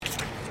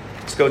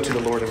Let's go to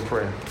the Lord in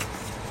prayer.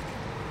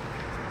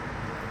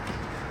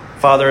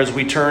 Father, as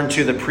we turn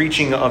to the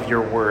preaching of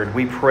your word,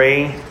 we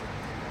pray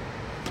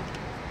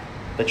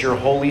that your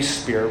Holy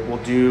Spirit will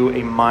do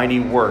a mighty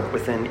work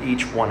within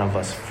each one of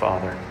us,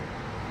 Father.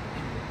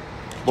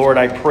 Lord,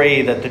 I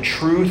pray that the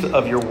truth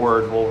of your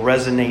word will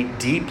resonate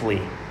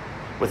deeply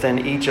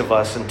within each of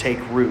us and take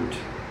root.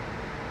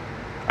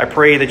 I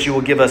pray that you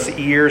will give us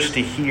ears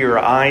to hear,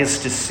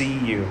 eyes to see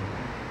you.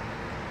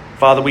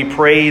 Father, we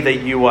pray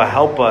that you will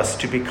help us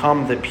to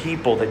become the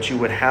people that you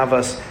would have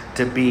us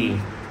to be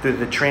through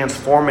the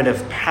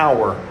transformative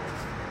power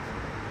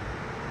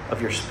of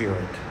your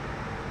Spirit.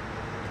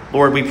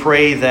 Lord, we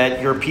pray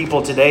that your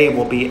people today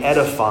will be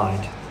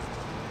edified,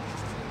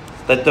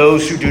 that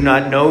those who do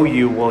not know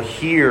you will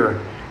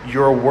hear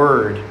your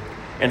word,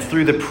 and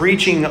through the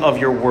preaching of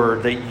your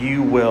word that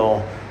you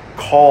will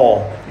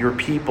call your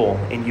people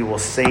and you will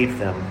save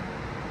them.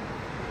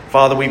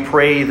 Father, we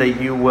pray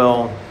that you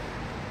will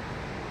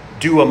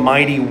do a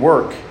mighty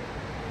work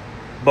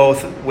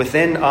both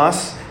within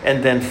us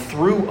and then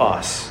through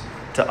us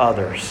to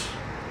others.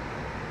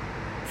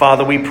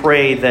 Father, we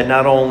pray that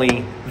not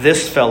only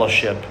this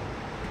fellowship,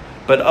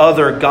 but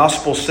other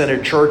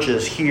gospel-centered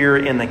churches here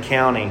in the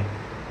county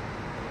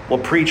will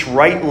preach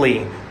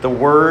rightly the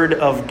word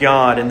of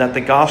God and that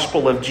the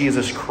gospel of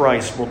Jesus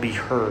Christ will be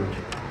heard.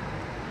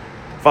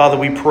 Father,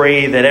 we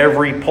pray that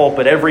every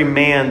pulpit, every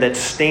man that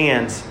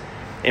stands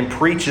and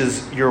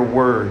preaches your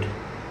word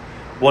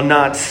will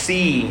not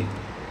see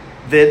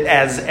that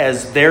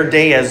as their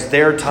day, as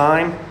their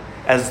time,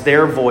 as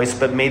their voice,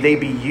 but may they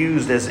be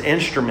used as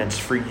instruments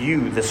for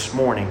you this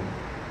morning.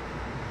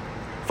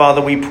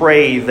 Father, we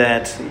pray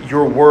that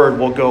your word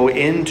will go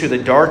into the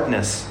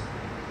darkness,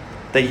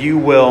 that you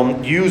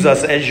will use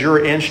us as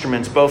your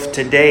instruments both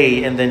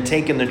today and then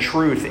taking the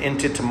truth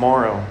into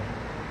tomorrow.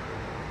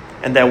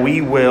 And that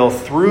we will,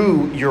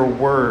 through your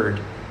word,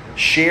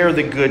 share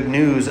the good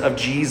news of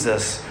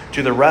Jesus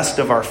to the rest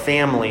of our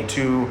family,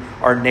 to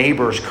our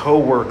neighbors,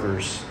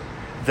 co-workers,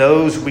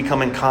 those we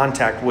come in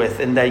contact with,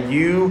 and that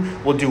you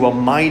will do a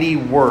mighty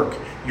work.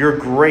 Your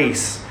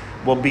grace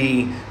will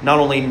be not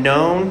only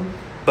known,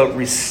 but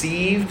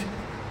received,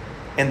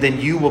 and then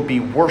you will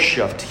be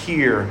worshiped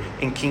here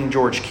in King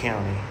George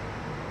County.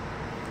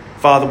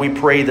 Father, we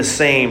pray the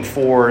same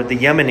for the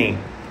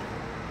Yemeni,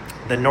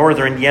 the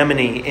northern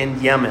Yemeni in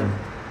Yemen,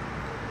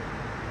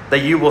 that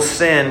you will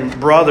send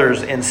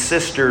brothers and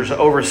sisters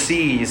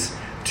overseas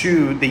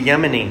to the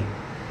Yemeni,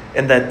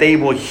 and that they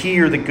will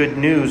hear the good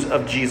news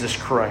of Jesus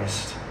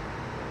Christ.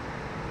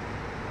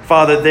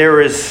 Father, there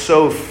is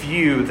so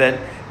few that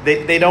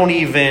they don't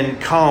even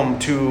come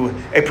to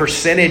a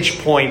percentage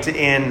point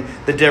in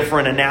the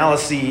different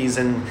analyses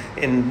and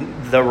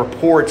in the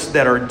reports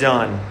that are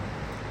done.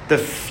 The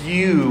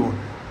few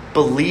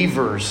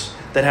believers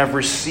that have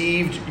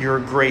received your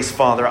grace,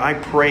 Father, I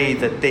pray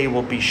that they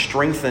will be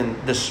strengthened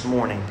this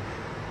morning.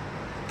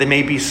 They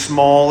may be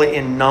small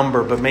in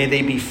number, but may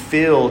they be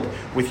filled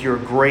with your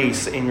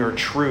grace and your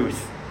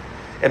truth.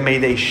 And may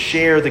they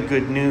share the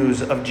good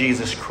news of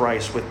Jesus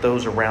Christ with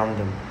those around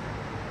them.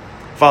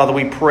 Father,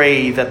 we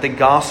pray that the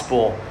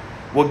gospel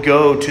will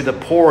go to the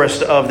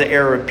poorest of the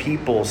Arab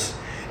peoples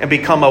and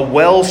become a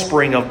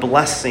wellspring of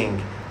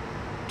blessing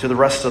to the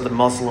rest of the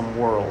Muslim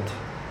world.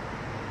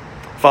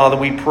 Father,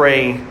 we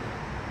pray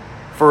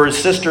for his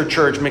sister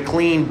church,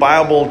 McLean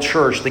Bible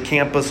Church, the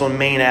campus on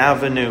Main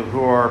Avenue,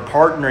 who are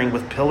partnering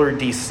with Pillar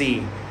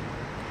DC.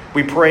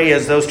 We pray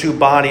as those two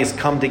bodies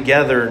come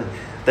together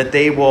that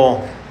they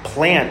will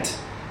plant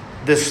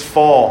this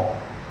fall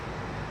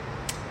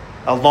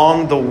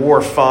along the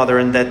wharf, Father,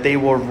 and that they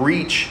will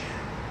reach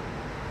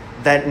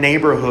that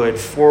neighborhood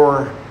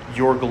for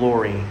your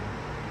glory.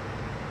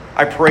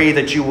 I pray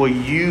that you will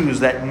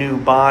use that new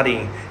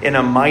body in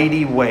a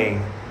mighty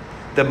way.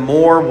 The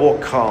more will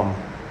come.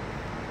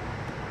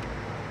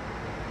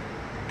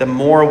 The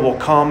more will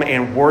come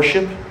and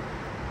worship,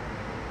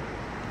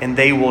 and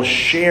they will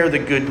share the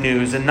good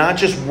news, and not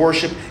just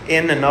worship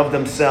in and of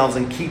themselves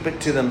and keep it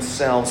to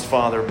themselves,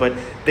 Father, but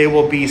they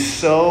will be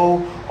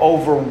so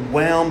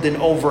overwhelmed and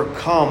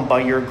overcome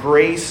by your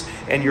grace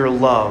and your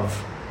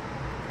love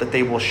that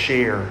they will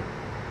share,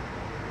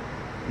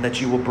 and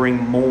that you will bring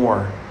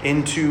more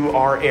into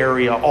our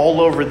area,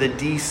 all over the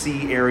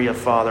DC area,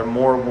 Father.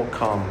 More will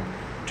come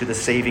to the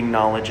saving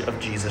knowledge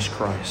of Jesus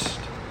Christ.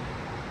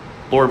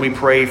 Lord, we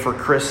pray for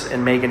Chris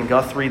and Megan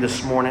Guthrie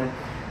this morning,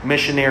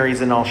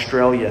 missionaries in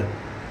Australia.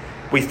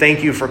 We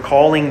thank you for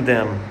calling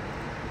them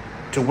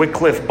to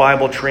Wycliffe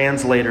Bible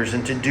translators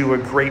and to do a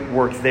great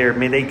work there.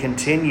 May they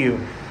continue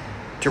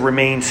to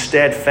remain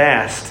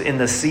steadfast in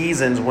the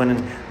seasons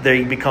when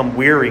they become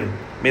weary.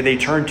 May they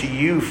turn to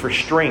you for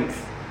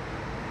strength.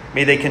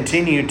 May they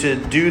continue to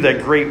do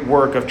that great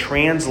work of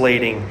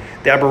translating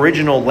the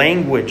Aboriginal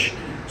language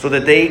so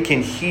that they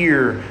can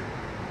hear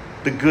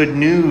the good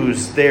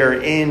news there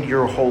in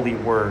your holy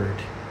word.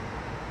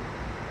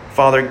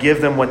 Father, give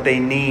them what they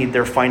need,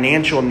 their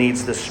financial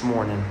needs this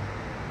morning.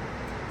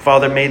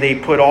 Father, may they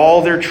put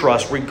all their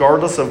trust,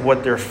 regardless of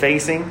what they're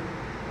facing,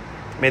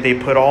 May they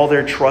put all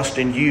their trust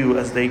in you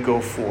as they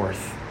go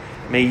forth.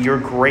 May your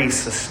grace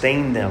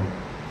sustain them.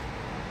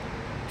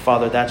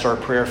 Father, that's our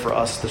prayer for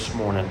us this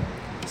morning.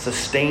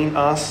 Sustain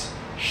us,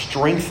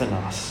 strengthen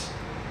us,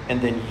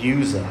 and then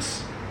use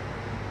us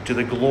to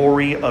the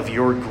glory of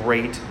your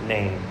great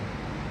name.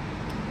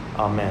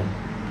 Amen.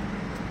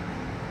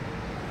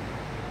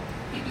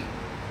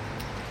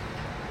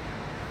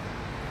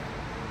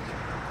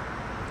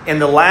 In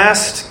the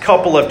last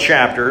couple of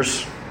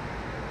chapters,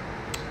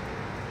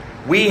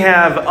 we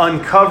have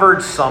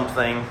uncovered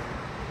something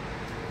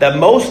that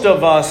most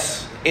of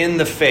us in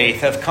the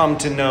faith have come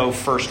to know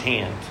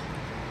firsthand.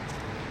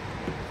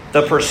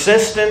 The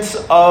persistence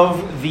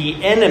of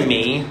the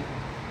enemy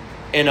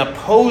in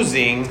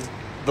opposing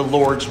the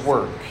Lord's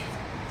work.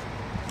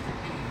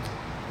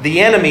 The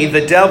enemy,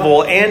 the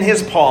devil, and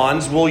his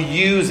pawns will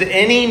use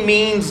any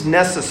means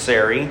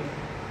necessary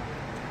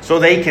so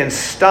they can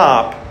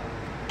stop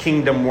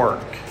kingdom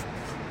work.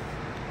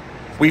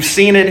 We've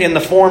seen it in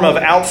the form of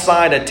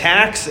outside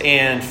attacks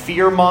and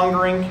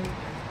fear-mongering,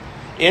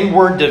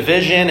 inward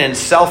division and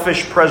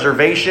selfish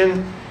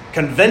preservation,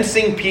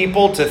 convincing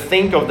people to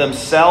think of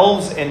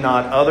themselves and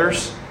not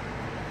others.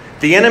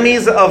 The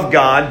enemies of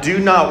God do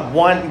not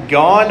want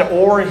God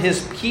or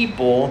his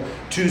people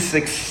to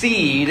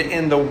succeed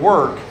in the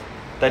work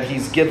that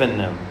he's given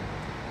them.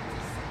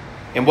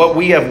 And what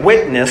we have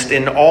witnessed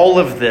in all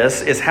of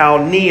this is how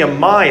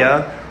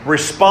Nehemiah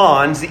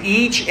responds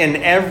each and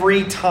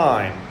every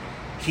time.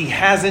 He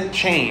hasn't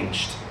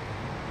changed.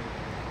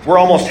 We're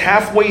almost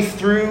halfway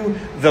through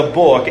the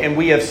book, and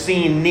we have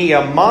seen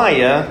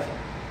Nehemiah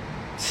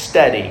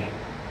steady.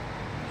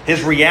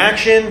 His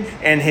reaction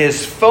and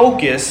his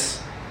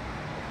focus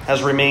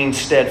has remained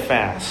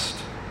steadfast.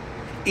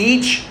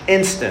 Each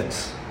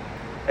instance,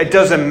 it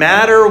doesn't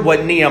matter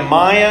what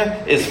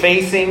Nehemiah is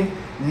facing,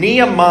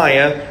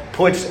 Nehemiah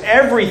puts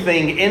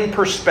everything in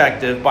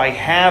perspective by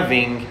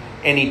having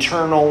an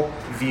eternal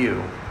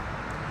view.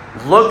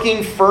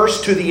 Looking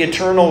first to the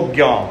eternal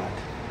God.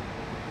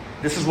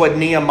 This is what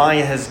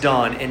Nehemiah has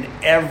done in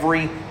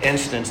every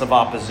instance of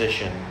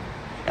opposition.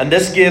 And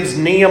this gives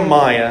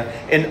Nehemiah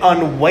an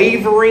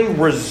unwavering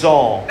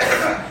resolve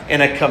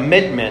and a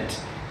commitment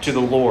to the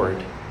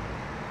Lord.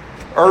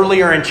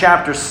 Earlier in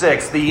chapter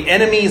 6, the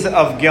enemies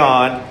of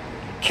God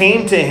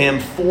came to him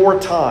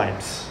 4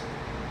 times.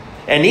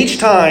 And each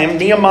time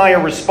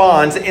Nehemiah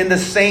responds in the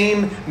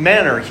same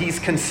manner. He's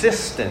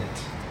consistent.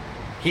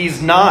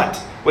 He's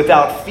not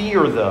without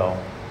fear, though.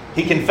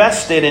 He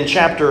confessed it in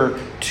chapter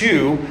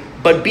 2,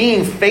 but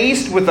being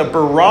faced with a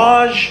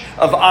barrage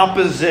of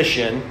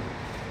opposition,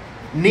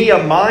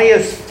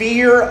 Nehemiah's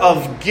fear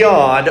of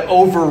God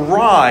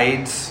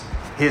overrides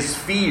his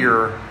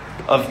fear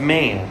of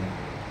man.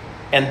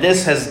 And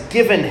this has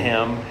given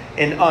him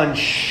an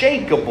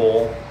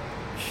unshakable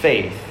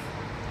faith.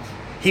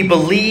 He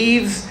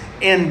believes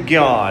in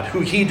God,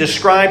 who he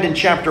described in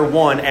chapter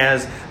 1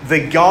 as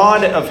the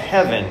God of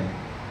heaven,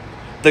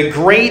 the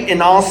great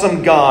and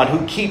awesome God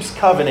who keeps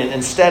covenant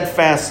and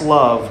steadfast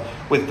love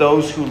with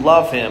those who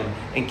love him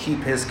and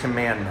keep his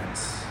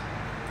commandments.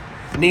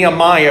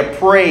 Nehemiah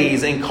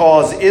prays and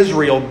calls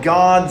Israel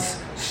God's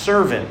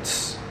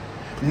servants,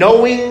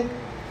 knowing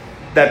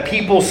that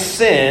people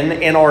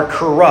sin and are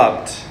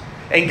corrupt,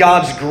 and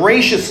God's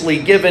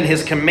graciously given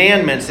his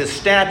commandments, his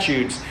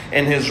statutes,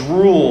 and his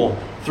rule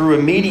through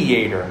a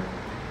mediator,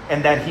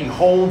 and that he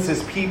holds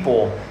his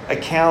people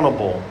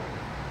accountable.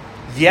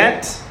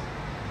 Yet,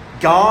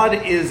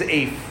 God is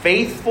a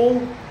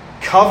faithful,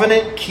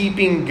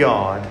 covenant-keeping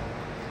God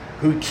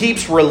who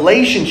keeps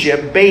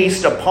relationship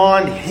based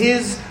upon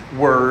his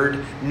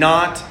word,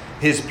 not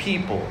his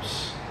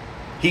people's.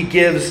 He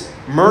gives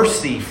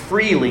mercy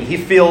freely. He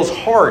fills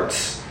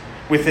hearts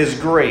with his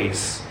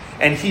grace.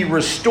 And he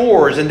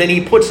restores, and then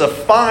he puts a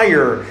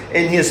fire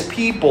in his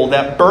people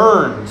that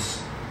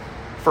burns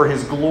for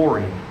his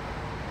glory.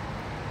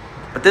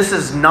 But this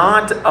is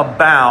not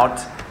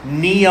about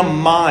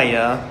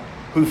Nehemiah,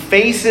 who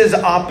faces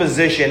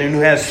opposition and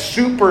who has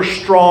super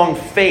strong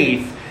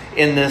faith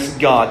in this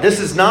God. This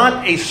is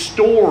not a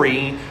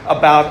story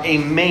about a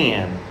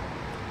man.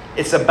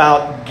 It's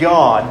about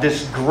God,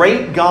 this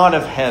great God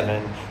of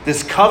heaven,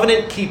 this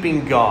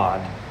covenant-keeping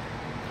God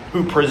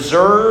who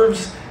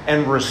preserves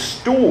and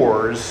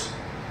restores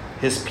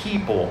his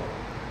people.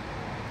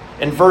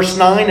 In verse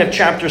 9 of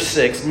chapter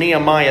 6,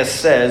 Nehemiah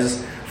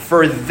says,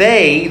 "For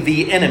they,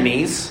 the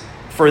enemies,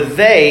 for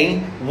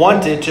they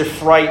wanted to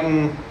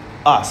frighten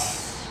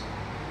us."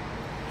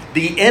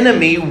 The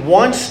enemy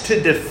wants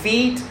to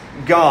defeat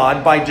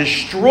God by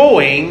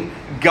destroying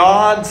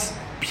God's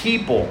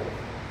people.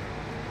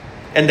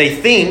 And they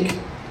think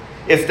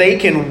if they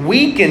can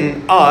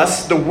weaken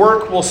us, the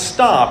work will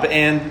stop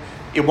and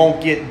it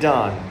won't get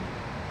done.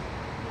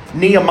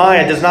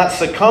 Nehemiah does not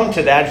succumb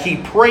to that. He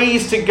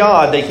prays to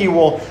God that he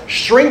will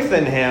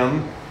strengthen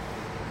him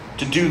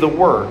to do the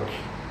work.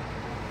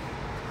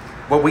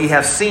 What we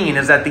have seen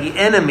is that the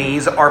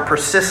enemies are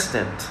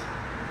persistent.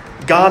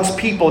 God's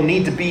people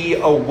need to be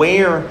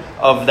aware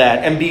of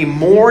that and be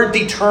more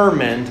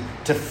determined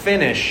to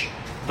finish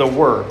the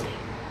work.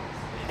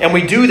 And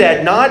we do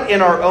that not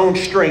in our own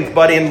strength,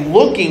 but in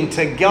looking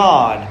to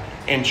God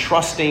and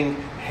trusting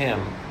Him.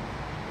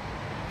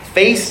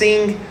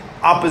 Facing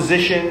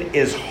opposition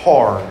is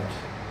hard.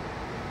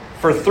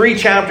 For 3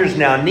 chapters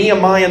now,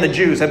 Nehemiah and the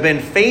Jews have been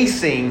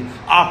facing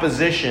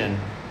opposition,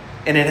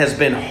 and it has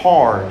been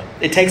hard.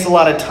 It takes a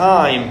lot of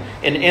time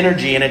and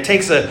energy, and it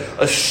takes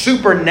a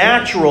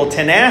supernatural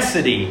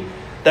tenacity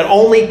that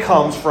only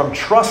comes from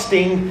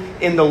trusting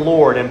in the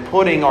Lord and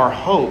putting our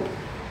hope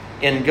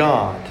in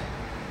God.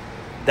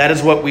 That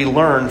is what we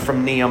learn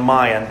from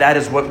Nehemiah. That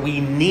is what we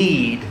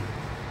need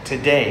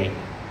today.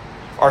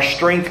 Our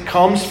strength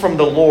comes from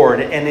the Lord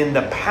and in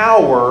the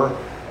power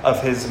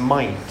of His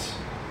might.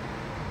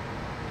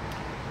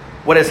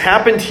 What has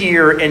happened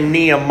here in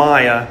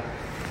Nehemiah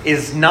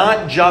is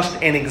not just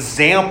an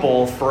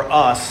example for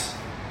us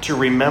to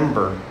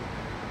remember.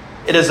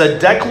 It is a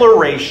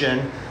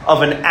declaration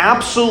of an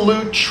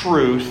absolute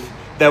truth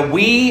that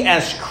we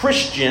as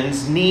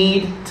Christians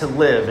need to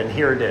live. And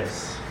here it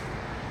is.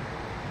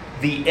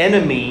 The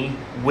enemy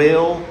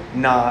will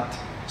not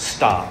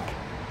stop.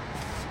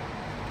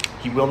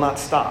 He will not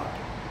stop.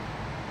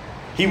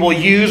 He will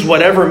use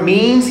whatever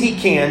means he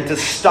can to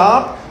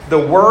stop the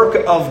work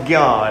of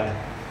God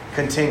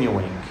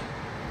continuing.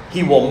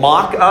 He will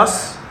mock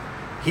us.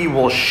 He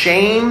will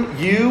shame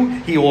you.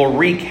 He will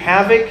wreak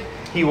havoc.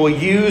 He will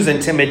use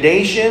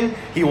intimidation.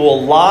 He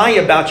will lie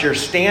about your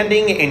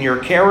standing and your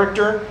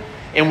character,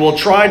 and will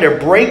try to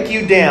break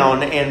you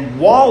down and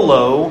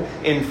wallow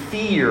in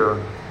fear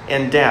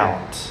and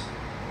doubt,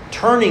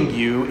 turning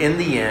you in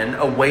the end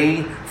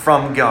away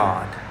from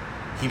God.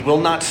 He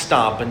will not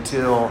stop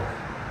until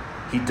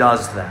he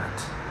does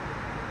that.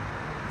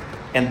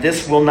 And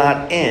this will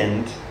not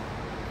end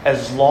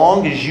as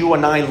long as you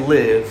and I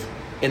live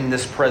in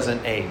this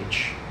present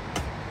age.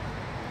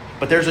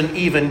 But there's an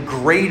even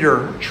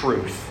greater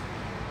truth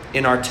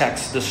in our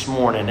text this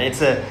morning.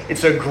 It's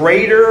a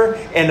greater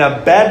and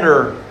a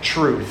better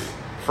truth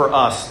for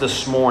us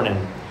this morning.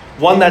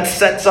 One that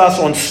sets us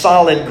on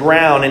solid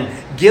ground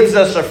and gives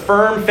us a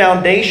firm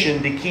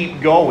foundation to keep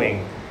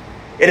going.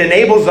 It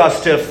enables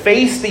us to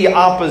face the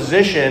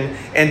opposition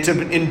and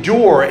to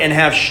endure and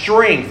have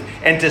strength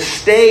and to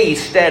stay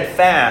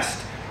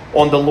steadfast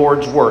on the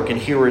Lord's work. And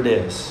here it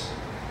is.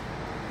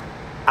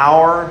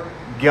 Our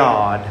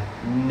God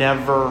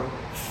never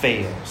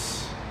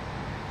fails.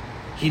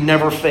 He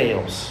never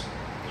fails.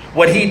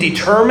 What He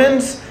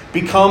determines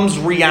becomes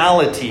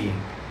reality.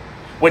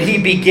 What He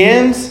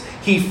begins,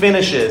 He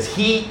finishes.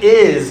 He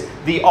is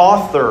the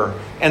author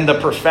and the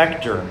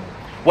perfecter.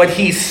 What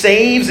He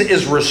saves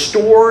is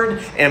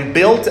restored and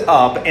built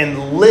up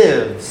and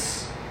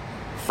lives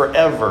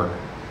forever.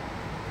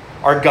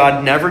 Our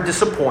God never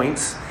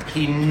disappoints.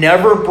 He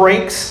never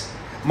breaks.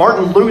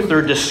 Martin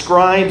Luther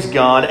describes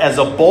God as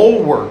a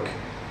bulwark,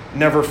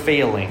 never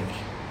failing.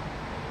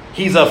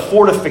 He's a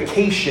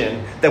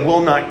fortification that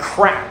will not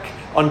crack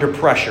under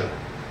pressure,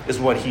 is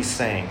what he's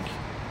saying.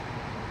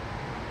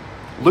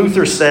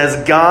 Luther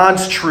says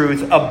God's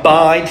truth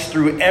abides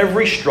through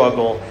every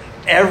struggle,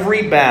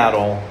 every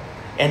battle,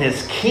 and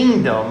His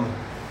kingdom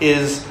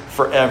is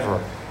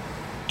forever.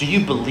 Do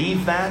you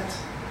believe that?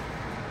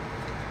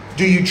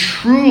 Do you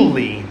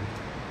truly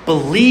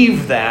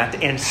believe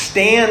that and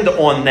stand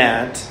on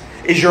that?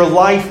 Is your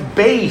life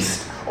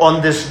based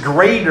on this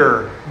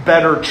greater,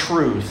 better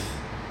truth?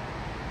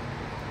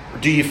 Or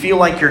do you feel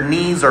like your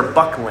knees are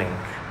buckling?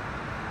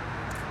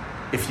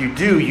 If you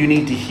do, you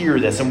need to hear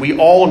this. And we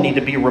all need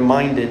to be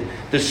reminded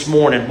this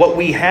morning. What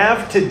we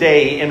have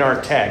today in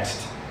our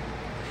text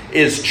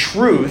is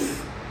truth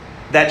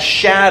that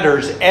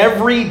shatters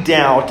every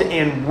doubt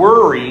and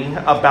worry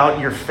about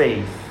your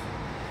faith.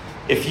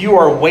 If you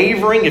are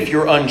wavering, if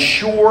you're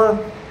unsure,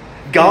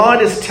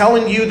 God is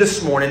telling you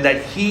this morning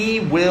that He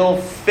will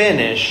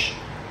finish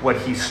what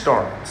He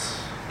starts.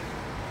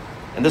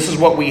 And this is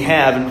what we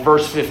have in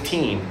verse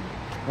 15.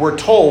 We're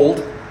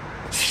told,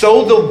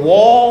 so the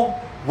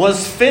wall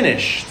was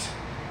finished.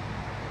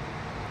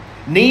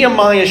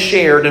 Nehemiah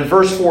shared in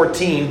verse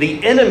 14,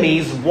 the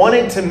enemies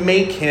wanted to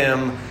make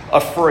him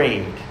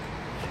afraid.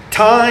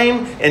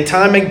 Time and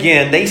time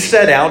again, they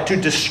set out to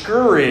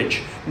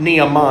discourage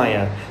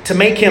Nehemiah, to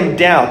make him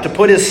doubt, to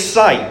put his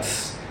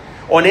sights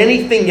on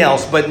anything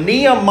else. But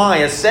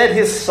Nehemiah set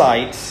his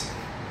sights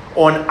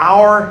on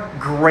our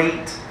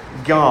great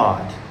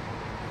God,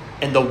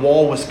 and the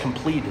wall was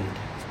completed.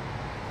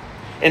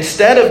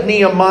 Instead of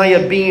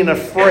Nehemiah being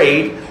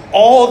afraid,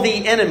 all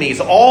the enemies,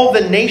 all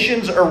the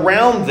nations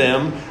around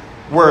them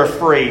were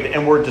afraid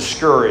and were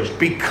discouraged.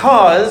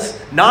 Because,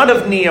 not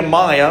of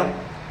Nehemiah,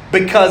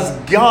 because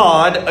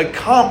God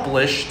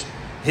accomplished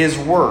His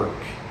work.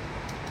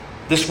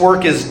 This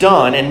work is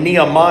done, and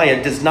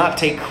Nehemiah does not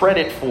take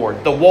credit for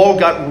it. The wall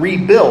got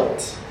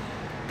rebuilt.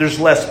 There's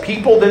less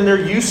people than there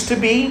used to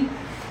be.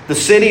 The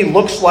city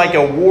looks like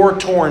a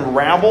war-torn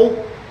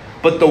rabble,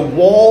 but the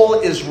wall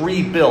is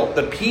rebuilt.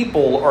 The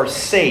people are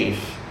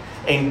safe.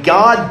 And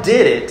God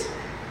did it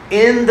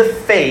in the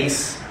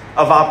face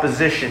of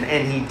opposition,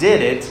 and He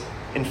did it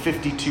in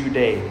 52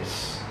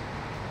 days.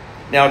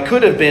 Now, it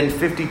could have been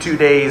 52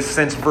 days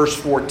since verse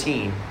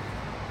 14,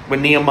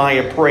 when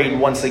Nehemiah prayed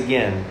once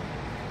again.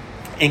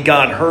 And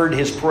God heard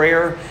his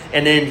prayer,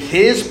 and in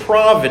his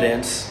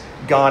providence,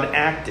 God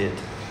acted.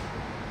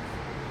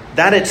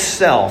 That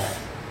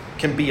itself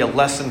can be a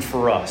lesson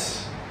for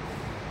us.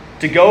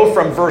 To go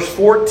from verse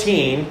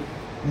 14,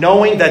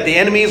 knowing that the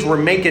enemies were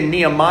making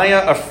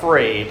Nehemiah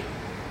afraid,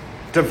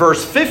 to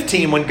verse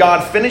 15, when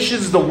God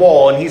finishes the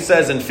wall, and he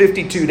says in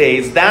 52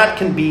 days, that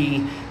can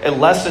be a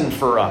lesson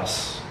for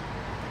us.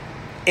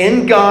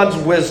 In God's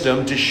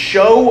wisdom to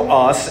show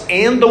us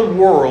and the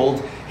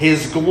world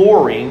his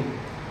glory,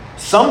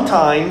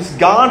 sometimes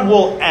God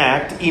will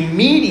act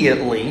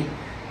immediately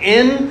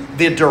in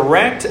the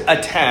direct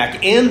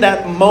attack, in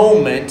that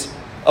moment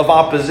of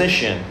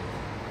opposition.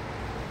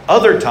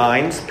 Other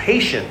times,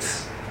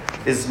 patience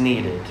is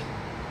needed.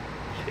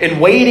 In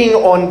waiting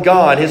on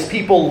God, his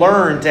people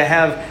learn to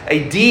have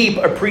a deep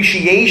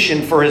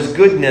appreciation for his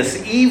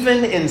goodness,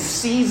 even in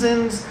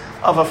seasons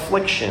of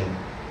affliction.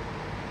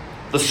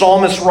 The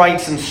psalmist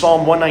writes in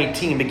Psalm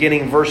 119,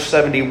 beginning verse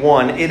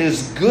 71, "It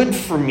is good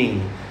for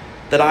me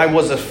that I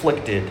was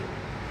afflicted,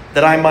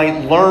 that I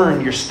might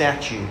learn your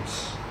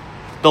statutes.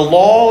 The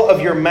law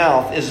of your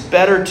mouth is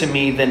better to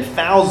me than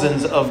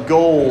thousands of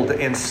gold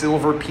and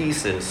silver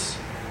pieces."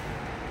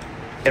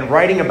 And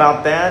writing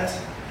about that,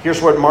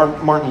 here's what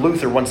Martin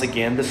Luther, once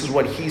again, this is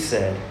what he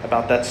said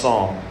about that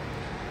psalm.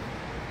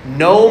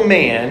 "No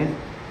man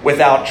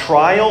without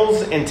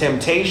trials and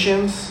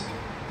temptations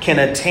can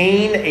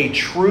attain a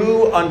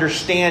true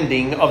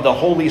understanding of the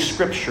Holy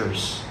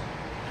Scriptures.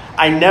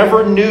 I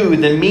never knew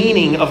the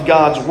meaning of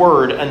God's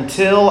word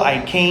until I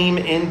came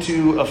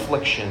into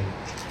affliction.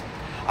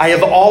 I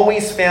have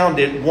always found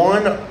it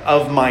one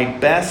of my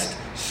best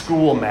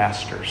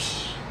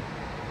schoolmasters."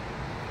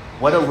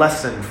 What a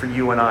lesson for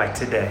you and I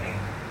today.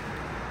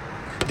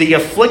 The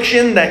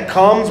affliction that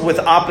comes with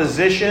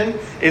opposition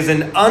is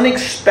an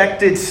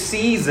unexpected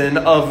season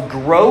of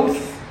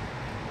growth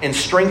and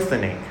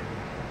strengthening.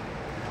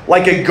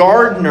 Like a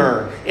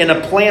gardener in a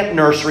plant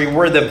nursery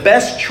where the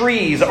best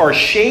trees are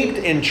shaped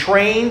and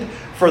trained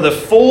for the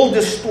full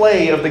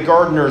display of the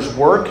gardener's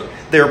work,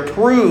 they're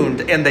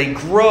pruned and they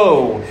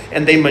grow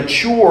and they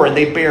mature and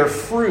they bear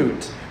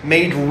fruit,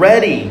 made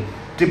ready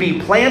to be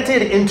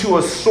planted into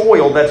a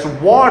soil that's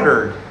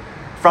watered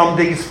from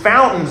these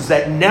fountains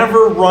that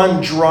never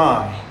run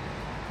dry,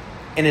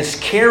 and is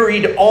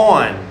carried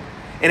on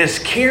and is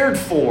cared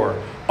for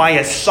by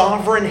a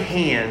sovereign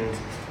hand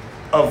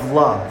of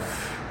love.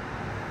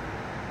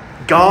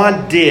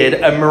 God did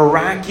a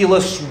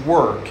miraculous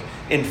work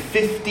in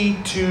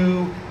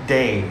 52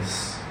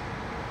 days.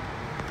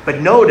 But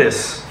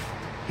notice,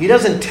 he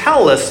doesn't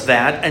tell us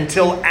that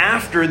until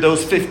after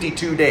those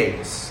 52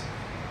 days.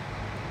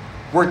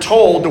 We're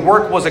told the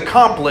work was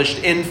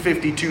accomplished in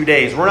 52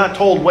 days. We're not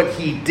told what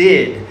he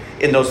did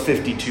in those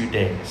 52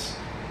 days.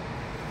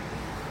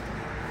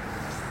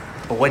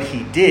 But what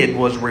he did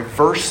was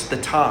reverse the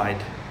tide.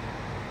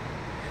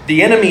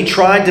 The enemy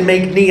tried to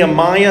make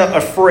Nehemiah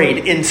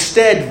afraid.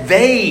 Instead,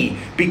 they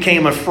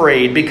became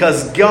afraid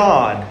because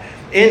God,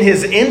 in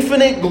his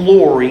infinite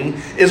glory,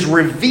 is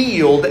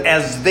revealed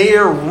as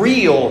their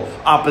real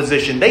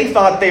opposition. They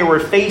thought they were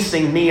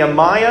facing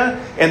Nehemiah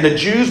and the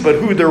Jews, but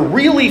who they're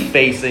really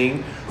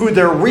facing, who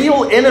their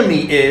real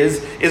enemy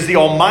is the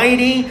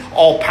almighty,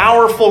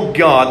 all-powerful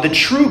God, the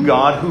true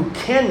God who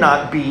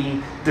cannot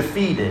be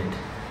defeated.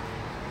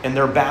 And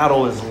their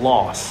battle is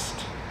lost.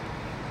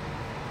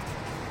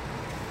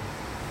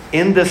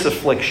 In this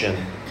affliction,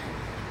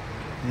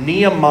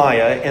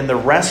 Nehemiah and the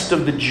rest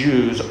of the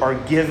Jews are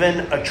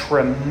given a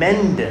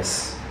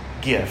tremendous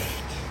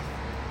gift.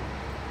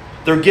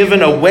 They're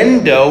given a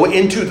window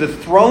into the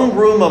throne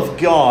room of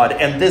God,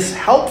 and this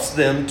helps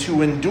them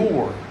to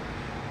endure.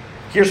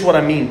 Here's what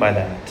I mean by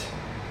that.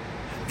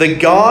 The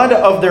God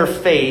of their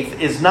faith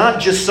is not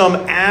just some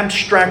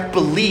abstract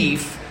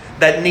belief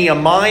that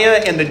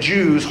Nehemiah and the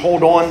Jews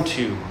hold on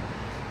to.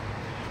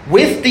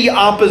 With the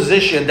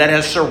opposition that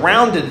has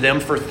surrounded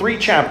them for 3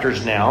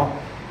 chapters now,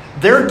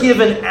 they're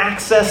given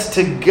access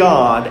to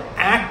God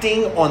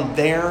acting on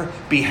their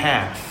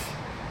behalf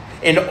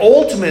and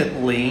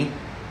ultimately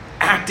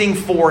acting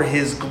for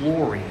his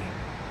glory.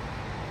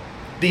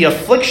 The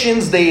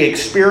afflictions they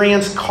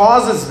experience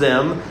causes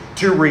them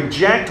to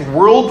reject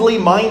worldly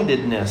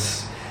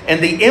mindedness and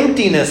the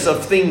emptiness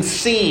of things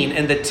seen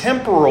and the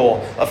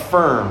temporal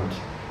affirmed.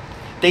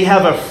 They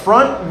have a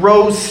front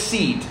row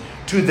seat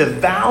to the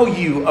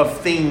value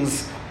of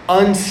things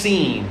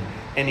unseen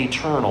and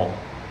eternal.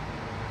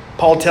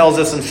 Paul tells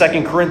us in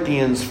 2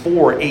 Corinthians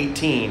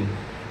 4:18,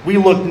 "We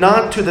look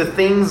not to the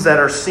things that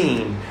are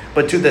seen,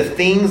 but to the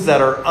things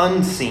that are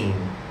unseen.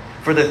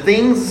 For the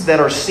things that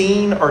are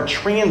seen are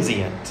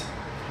transient,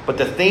 but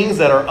the things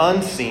that are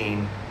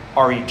unseen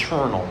are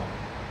eternal."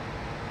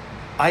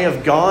 I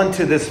have gone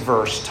to this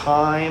verse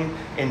time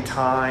and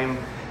time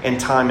and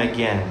time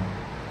again.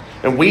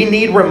 And we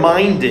need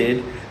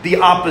reminded the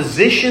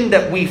opposition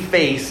that we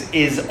face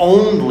is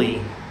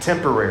only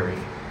temporary.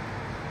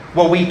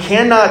 What we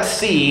cannot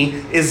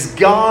see is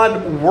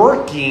God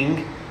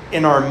working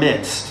in our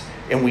midst,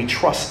 and we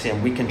trust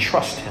him. We can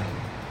trust him.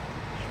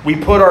 We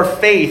put our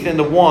faith in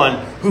the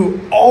one who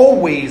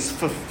always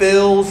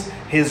fulfills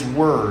his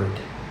word.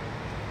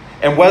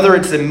 And whether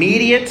it's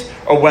immediate,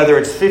 or whether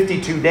it's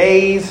 52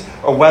 days,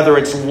 or whether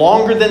it's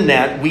longer than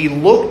that, we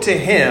look to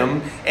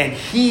him and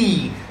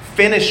he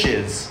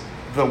finishes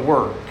the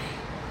work.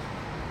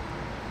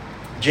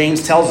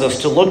 James tells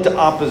us to look to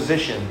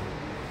opposition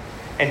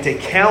and to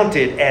count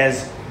it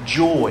as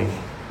joy.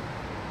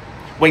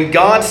 When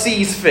God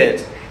sees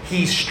fit,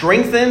 he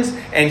strengthens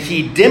and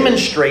he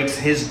demonstrates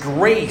his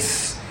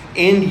grace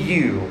in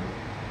you.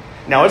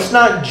 Now, it's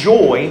not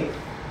joy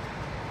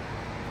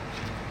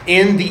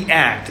in the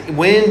act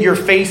when you're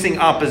facing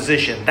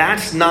opposition.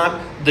 That's not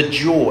the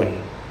joy.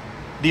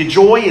 The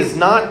joy is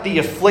not the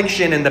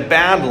affliction and the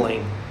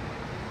battling,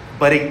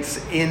 but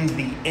it's in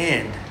the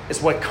end.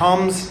 It's what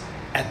comes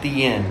at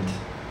the end.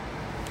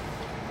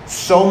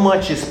 So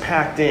much is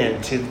packed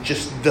into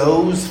just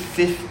those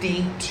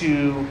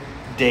 52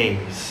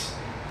 days.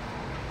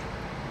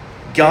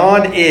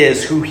 God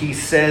is who he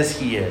says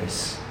he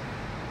is.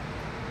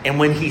 And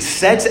when he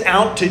sets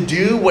out to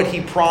do what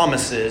he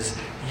promises,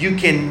 you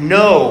can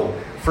know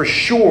for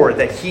sure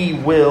that he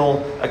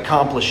will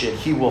accomplish it.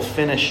 He will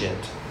finish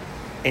it.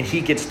 And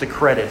he gets the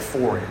credit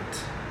for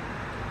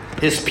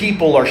it. His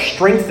people are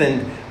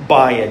strengthened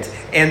by it.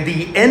 And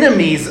the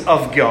enemies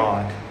of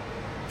God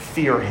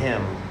fear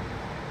him.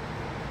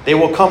 They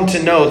will come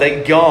to know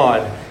that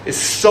God is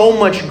so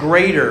much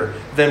greater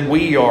than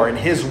we are, and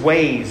his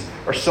ways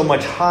are so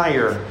much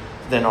higher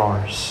than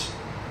ours.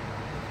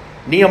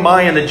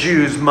 Nehemiah and the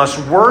Jews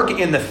must work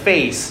in the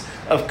face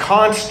of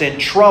constant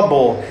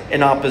trouble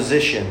and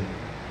opposition.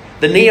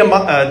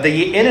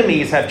 The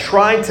enemies have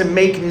tried to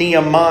make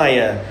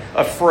Nehemiah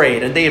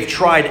afraid, and they have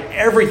tried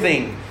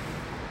everything.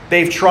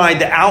 They've tried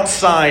the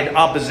outside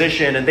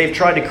opposition, and they've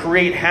tried to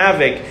create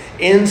havoc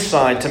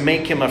inside to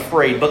make him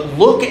afraid. But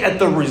look at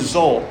the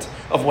result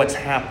of what's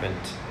happened.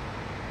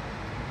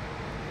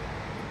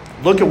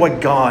 Look at what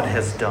God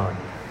has done.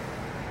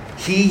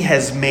 He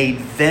has made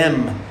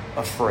them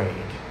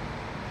afraid.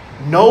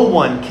 No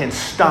one can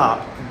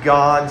stop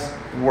God's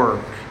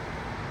work.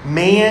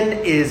 Man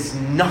is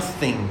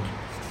nothing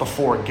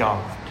before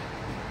God.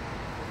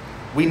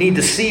 We need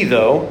to see,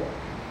 though,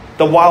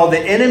 that while the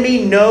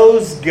enemy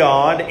knows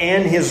God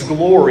and his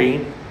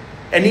glory,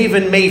 and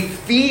even may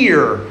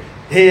fear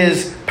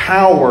his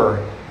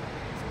power,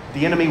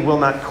 the enemy will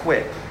not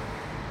quit.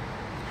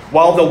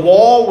 While the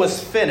wall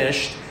was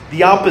finished,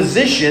 the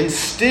opposition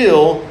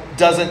still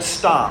doesn't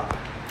stop.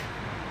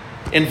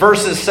 In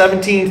verses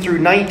 17 through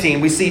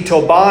 19, we see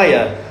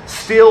Tobiah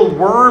still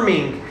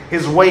worming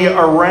his way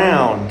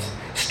around,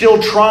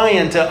 still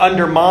trying to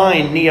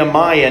undermine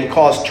Nehemiah and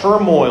cause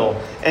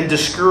turmoil and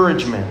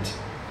discouragement.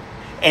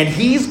 And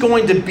he's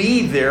going to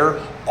be there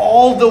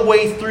all the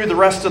way through the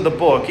rest of the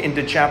book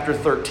into chapter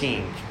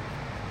 13.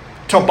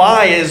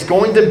 Tobiah is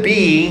going to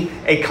be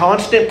a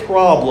constant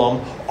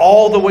problem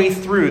all the way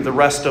through the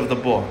rest of the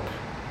book.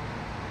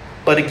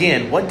 But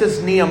again, what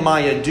does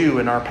Nehemiah do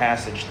in our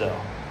passage, though?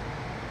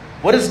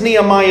 What does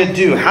Nehemiah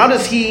do? How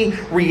does he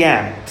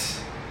react?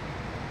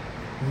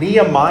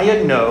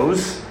 Nehemiah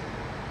knows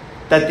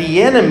that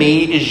the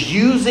enemy is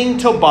using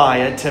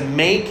Tobiah to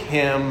make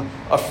him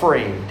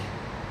afraid.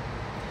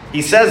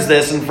 He says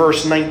this in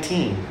verse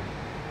 19.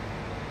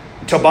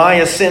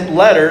 Tobiah sent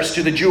letters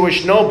to the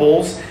Jewish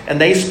nobles, and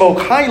they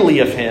spoke highly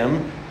of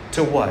him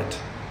to what?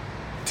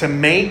 To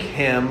make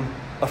him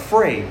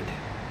afraid.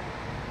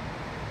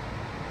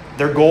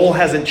 Their goal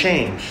hasn't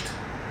changed.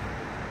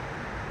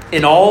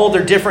 In all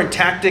their different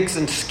tactics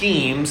and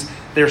schemes,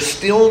 they're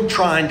still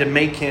trying to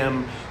make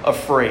him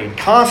afraid.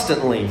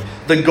 Constantly,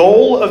 the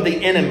goal of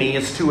the enemy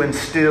is to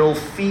instill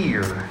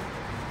fear.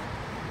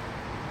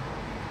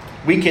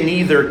 We can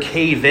either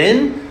cave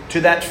in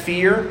to that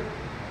fear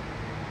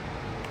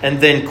and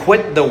then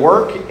quit the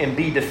work and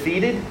be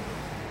defeated,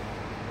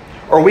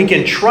 or we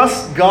can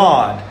trust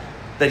God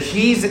that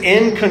he's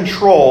in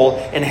control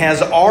and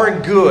has our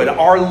good,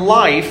 our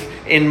life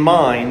in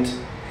mind,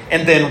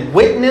 and then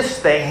witness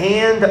the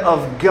hand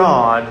of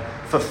God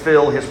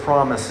fulfill his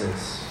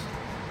promises.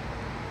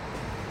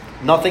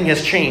 Nothing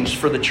has changed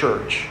for the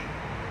church.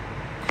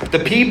 The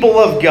people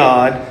of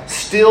God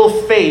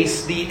still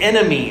face the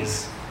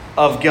enemies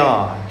of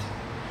God.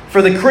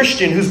 For the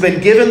Christian who's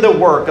been given the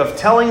work of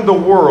telling the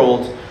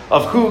world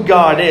of who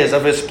God is,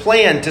 of his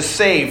plan to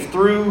save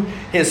through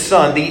his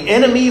Son, the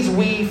enemies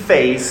we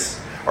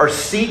face are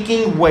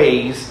seeking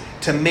ways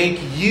to make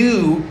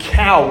you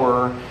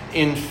cower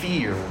in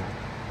fear.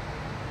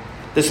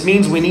 This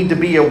means we need to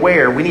be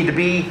aware. We need to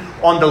be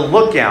on the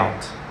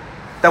lookout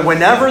that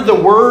whenever the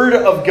word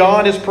of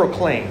God is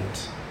proclaimed,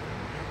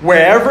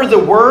 wherever the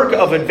work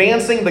of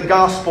advancing the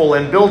gospel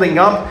and building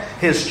up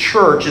his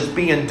church is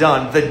being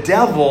done, the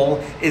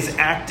devil is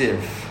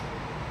active.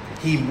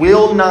 He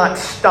will not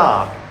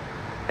stop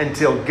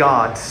until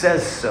God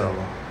says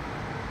so.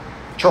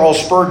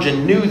 Charles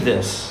Spurgeon knew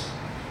this.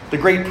 The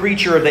great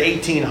preacher of the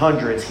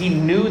 1800s, he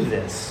knew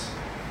this.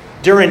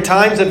 During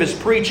times of his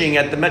preaching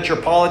at the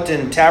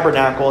Metropolitan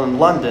Tabernacle in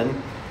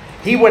London,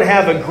 He would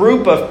have a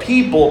group of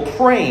people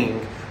praying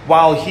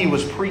while he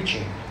was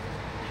preaching.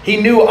 He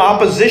knew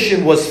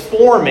opposition was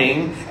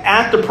forming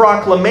at the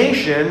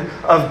proclamation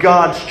of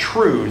God's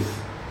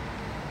truth.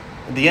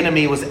 The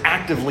enemy was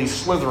actively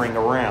slithering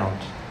around.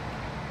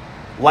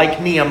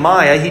 Like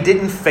Nehemiah, he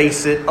didn't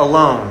face it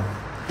alone.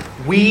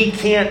 We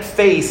can't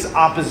face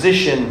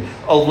opposition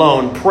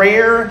alone.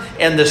 Prayer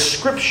and the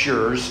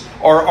scriptures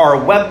are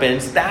our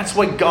weapons. That's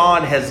what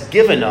God has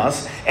given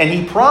us. And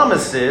he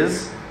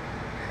promises,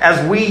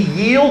 as we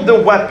yield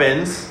the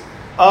weapons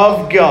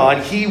of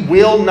God, he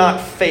will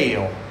not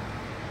fail.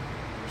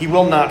 He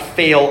will not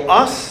fail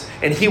us,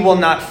 and he will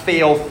not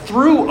fail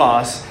through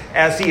us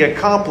as he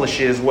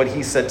accomplishes what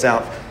he sets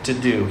out to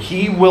do.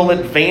 He will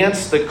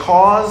advance the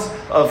cause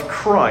of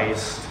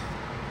Christ,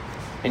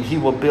 and he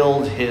will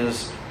build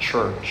his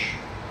church.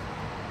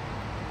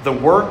 The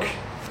work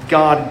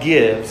God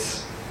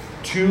gives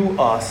to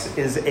us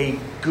is a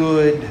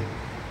good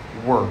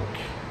work.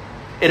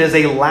 It is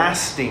a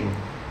lasting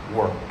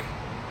work.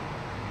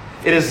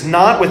 It is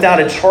not without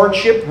its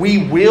hardship. We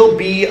will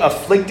be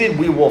afflicted.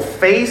 We will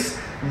face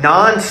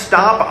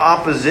non-stop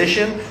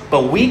opposition,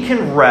 but we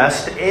can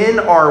rest in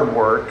our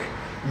work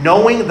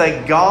knowing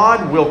that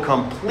God will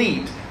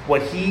complete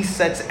what he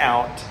sets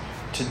out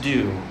to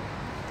do.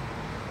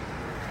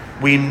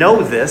 We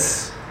know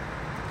this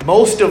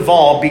most of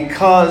all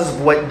because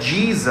of what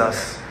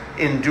Jesus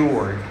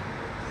endured.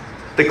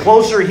 The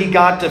closer he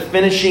got to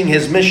finishing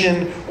his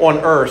mission on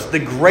earth, the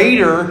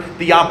greater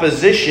the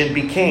opposition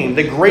became,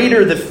 the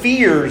greater the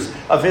fears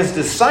of his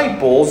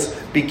disciples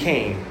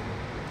became.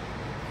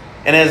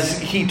 And as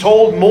he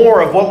told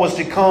more of what was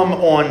to come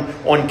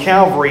on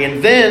Calvary,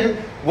 and then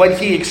what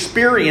he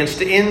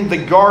experienced in the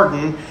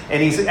garden,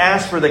 and he's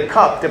asked for the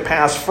cup to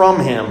pass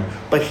from him,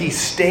 but he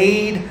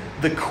stayed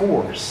the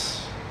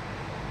course.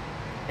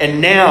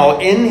 And now,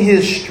 in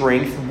his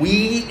strength,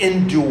 we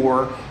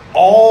endure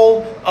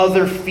all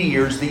other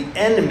fears the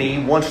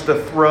enemy wants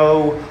to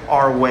throw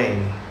our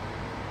way.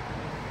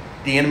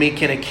 The enemy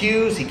can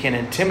accuse, he can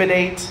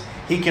intimidate,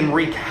 he can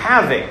wreak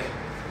havoc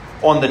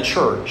on the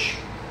church.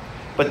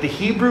 But the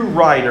Hebrew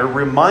writer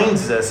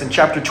reminds us in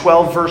chapter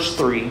 12, verse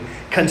 3,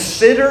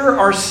 consider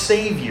our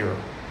Savior,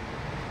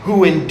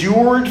 who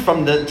endured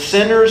from the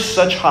sinners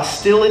such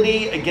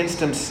hostility against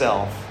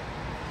himself,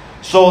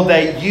 so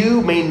that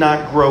you may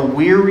not grow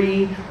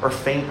weary or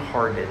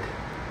faint-hearted.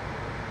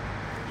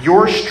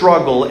 Your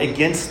struggle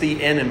against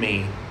the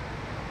enemy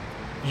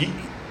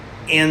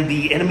and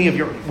the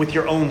enemy with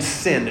your own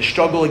sin, the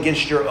struggle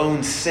against your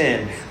own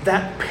sin,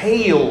 that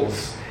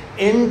pales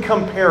in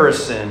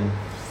comparison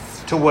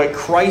to what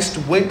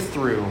Christ went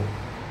through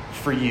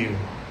for you.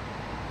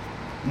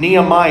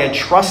 Nehemiah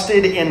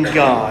trusted in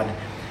God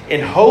in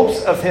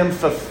hopes of him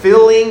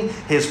fulfilling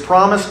his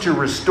promise to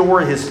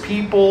restore his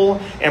people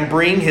and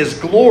bring his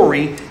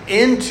glory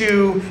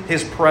into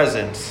his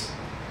presence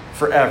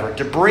forever.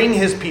 To bring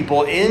his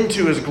people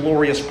into his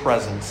glorious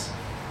presence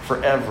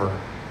forever.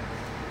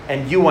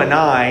 And you and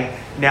I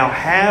now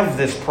have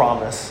this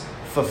promise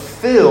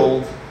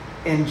fulfilled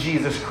in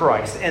Jesus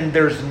Christ. And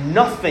there's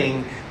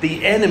nothing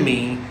the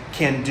enemy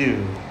can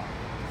do.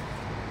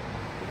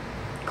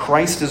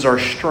 Christ is our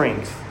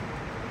strength.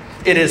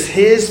 It is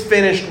his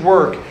finished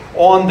work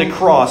on the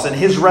cross and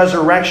his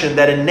resurrection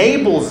that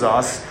enables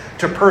us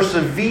to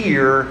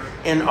persevere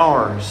in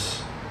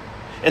ours.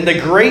 In the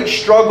great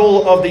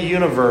struggle of the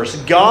universe,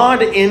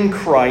 God in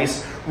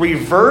Christ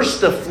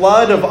reversed the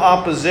flood of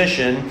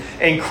opposition,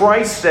 and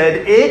Christ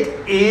said, "It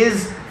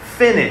is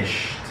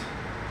finished."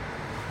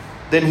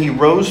 Then he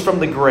rose from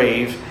the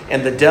grave,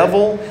 and the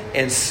devil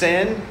and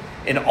sin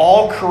and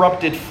all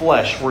corrupted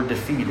flesh were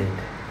defeated.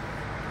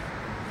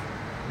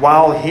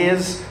 While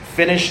his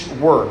finished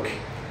work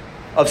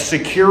of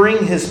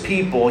securing his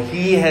people,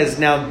 he has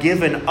now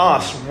given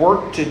us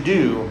work to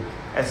do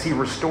as he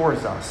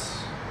restores us.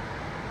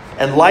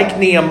 And like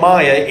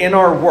Nehemiah, in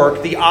our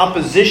work, the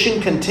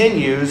opposition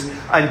continues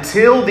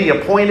until the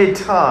appointed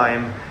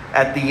time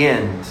at the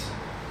end.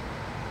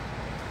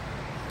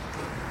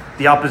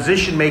 The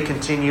opposition may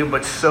continue,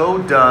 but so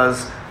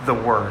does the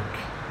work.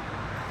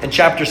 In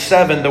chapter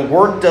 7, the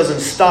work doesn't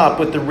stop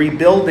with the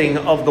rebuilding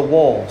of the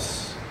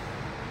walls.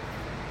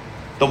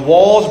 The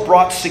walls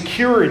brought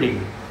security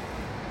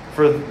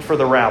for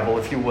the rabble,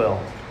 if you will,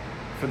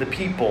 for the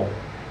people.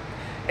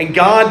 And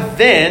God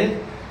then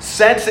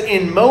sets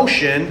in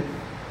motion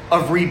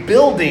of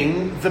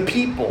rebuilding the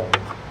people.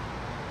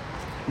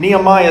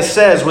 Nehemiah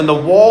says, when the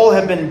wall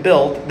had been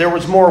built, there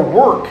was more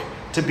work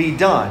to be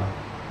done.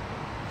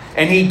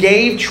 And he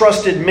gave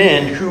trusted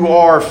men who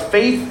are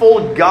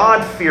faithful,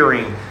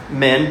 God-fearing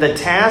men the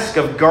task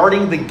of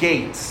guarding the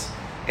gates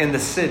in the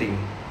city.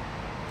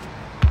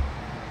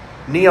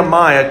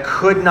 Nehemiah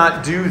could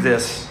not do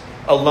this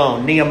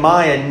alone.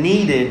 Nehemiah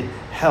needed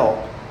help.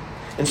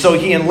 And so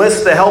he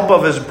enlists the help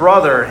of his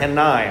brother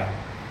Hananiah,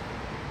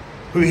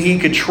 who he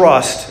could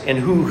trust and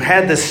who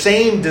had the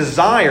same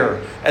desire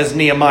as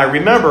Nehemiah.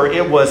 Remember,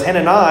 it was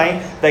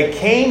Hananiah that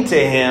came to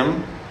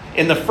him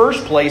in the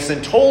first place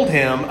and told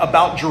him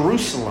about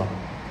Jerusalem.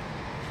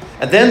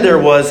 And then there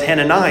was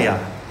Hananiah,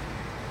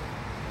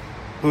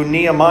 who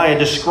Nehemiah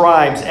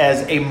describes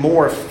as a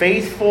more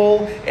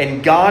faithful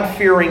and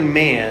God-fearing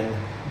man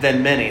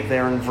than many,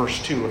 there in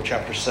verse 2 of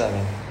chapter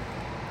 7.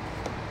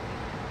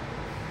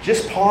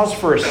 Just pause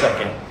for a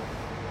second.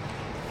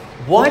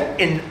 What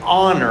an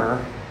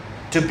honor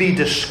to be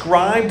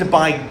described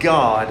by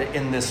God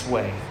in this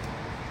way.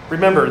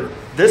 Remember,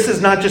 this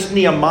is not just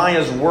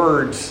Nehemiah's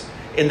words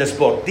in this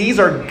book. These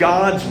are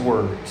God's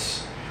words.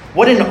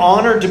 What an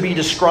honor to be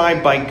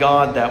described by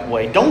God that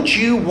way. Don't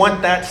you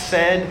want that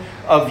said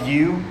of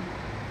you?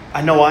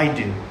 I know I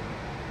do.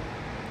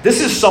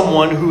 This is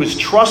someone who is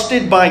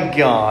trusted by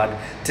God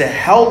to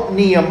help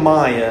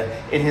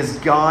Nehemiah in his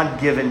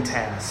God-given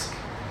task.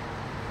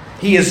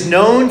 He is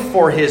known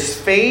for his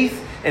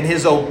faith and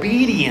his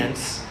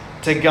obedience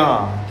to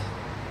God.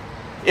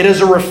 It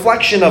is a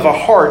reflection of a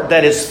heart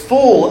that is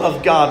full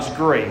of God's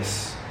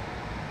grace.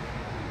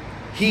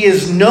 He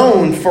is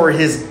known for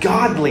his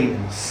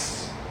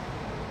godliness.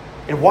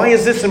 And why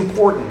is this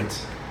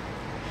important?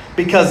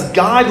 Because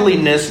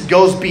godliness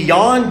goes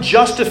beyond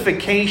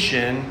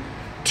justification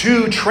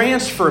to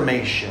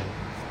transformation.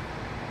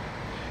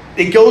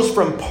 It goes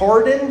from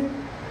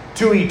pardon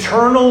to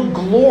eternal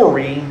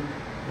glory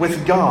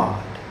with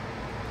God.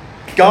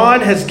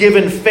 God has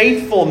given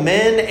faithful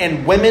men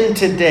and women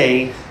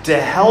today to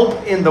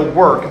help in the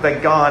work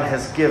that God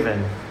has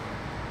given.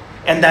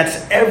 And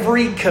that's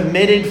every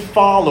committed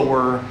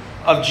follower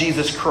of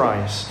Jesus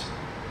Christ.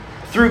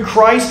 Through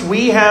Christ,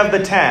 we have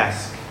the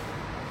task.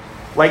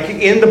 Like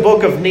in the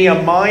book of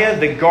Nehemiah,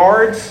 the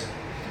guards,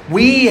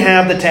 we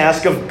have the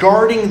task of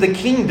guarding the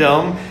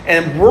kingdom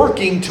and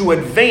working to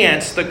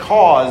advance the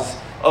cause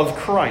of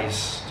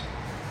Christ.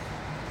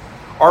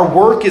 Our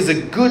work is a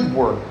good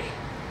work,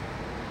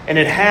 and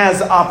it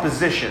has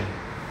opposition.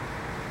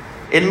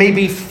 It may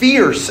be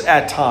fierce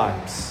at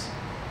times.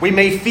 We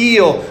may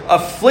feel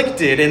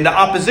afflicted, and the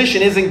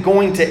opposition isn't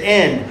going to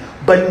end.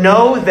 But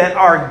know that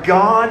our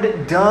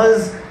God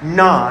does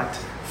not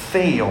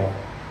fail.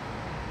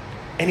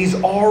 And He's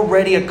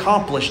already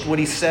accomplished what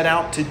He set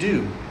out to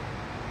do.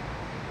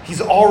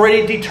 He's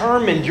already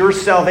determined your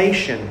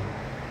salvation.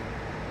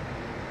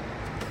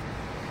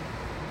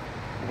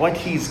 What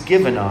He's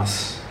given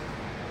us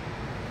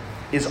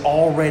is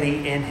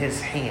already in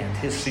His hand,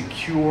 His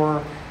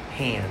secure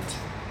hand.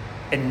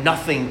 And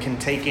nothing can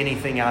take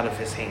anything out of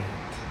His hand.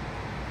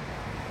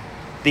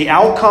 The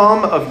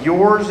outcome of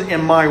yours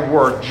and my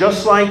work,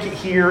 just like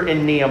here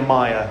in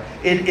Nehemiah,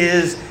 it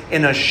is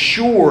an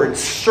assured,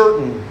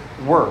 certain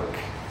work.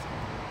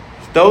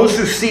 Those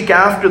who seek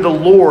after the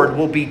Lord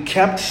will be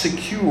kept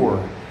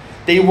secure.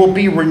 They will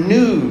be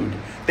renewed.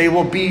 They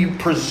will be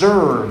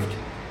preserved.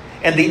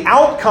 And the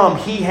outcome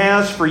He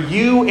has for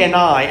you and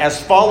I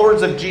as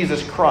followers of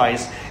Jesus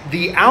Christ,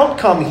 the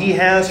outcome He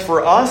has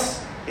for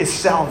us is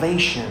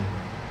salvation,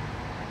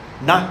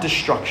 not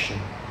destruction.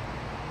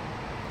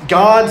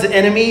 God's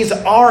enemies,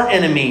 our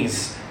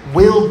enemies,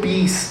 will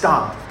be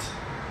stopped.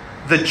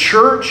 The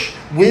church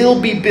will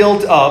be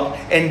built up,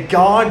 and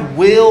God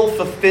will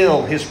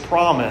fulfill His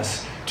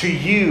promise to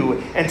you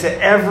and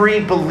to every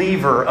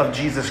believer of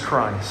Jesus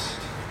Christ.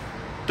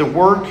 The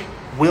work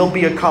will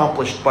be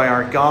accomplished by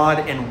our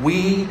God, and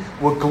we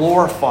will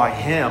glorify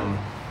Him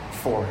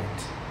for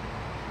it.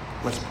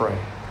 Let's pray.